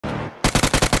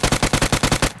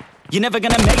you're never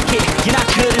gonna make it. You're not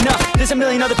good enough, there's a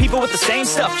million other people with the same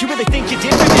stuff. You really think you're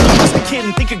different? Man, you must be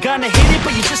kidding. Think you're gonna hit it,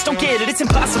 but you just don't get it. It's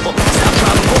impossible, it's not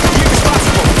probable, you're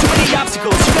irresponsible. Too many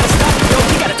obstacles, you gotta stop it, yo.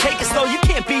 You gotta take it slow, you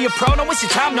can't be a pro. Don't waste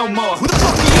your time no more. Who the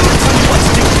fuck are you to tell me what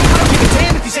to do? I don't give a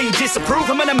damn if you say you disapprove.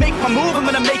 I'm gonna make my move, I'm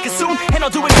gonna make it soon, and I'll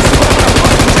do it just what I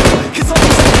want to do. Cause all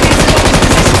these ideas and all these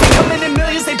positions, they come in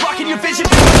millions, they blocking your vision.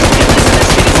 You can't listen, that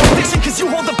shit is all fiction, cause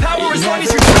you hold the power as long as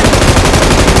you're dreaming.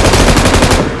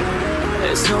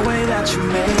 There's no way that you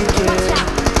make it.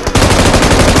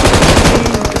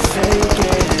 Maybe you can fake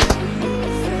it,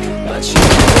 but you're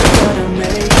never gonna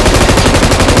make it.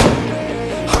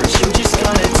 Aren't you just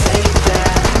gonna take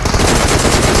that?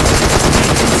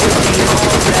 Make them take it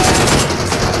all back.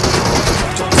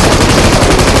 Don't tell me you're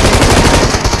that.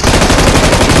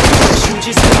 Aren't you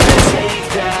just gonna take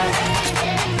that?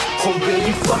 Or will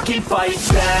you fucking fight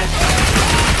back?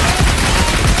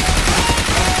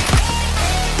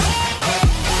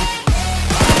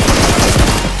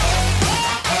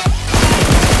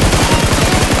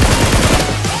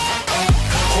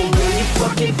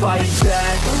 Fight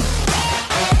back.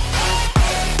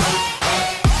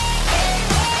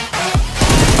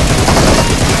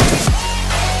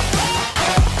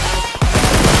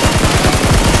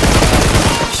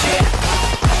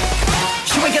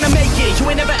 You ain't gonna make it, you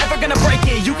ain't never ever gonna break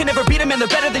it. You can never beat them and they're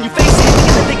better than you face it.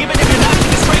 Because they give it if you're not, you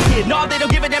can straight it. No, they don't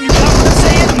give a damn, you got what I'm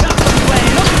saying. I'm not fucking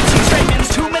playing, I'll give it to you straight, man.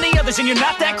 There's too many others and you're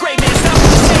not that great, man. Stop what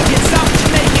you're saying, stop what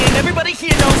you're making. Everybody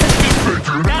here knows that you're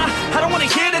faking. Nah, I don't wanna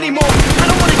hear it anymore. I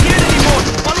don't wanna hear it anymore.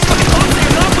 All these fucking thoughts,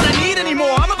 they're not what I need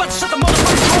anymore. I'm about to shut the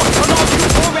motherfucking door on all you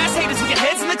poor ass haters with your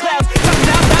heads in the clouds. Talking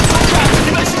out, that's so proud.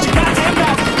 You better shut your goddamn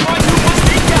mouth. All you want to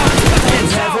speak out. You're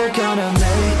never gonna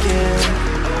make it.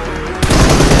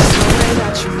 There's no way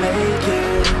that you make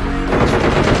it.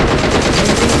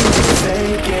 Maybe you can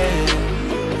fake it,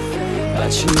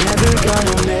 but you're never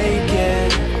gonna make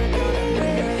it.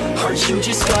 Aren't you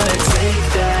just gonna take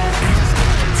that?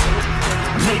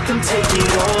 Make them take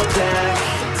it all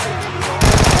back.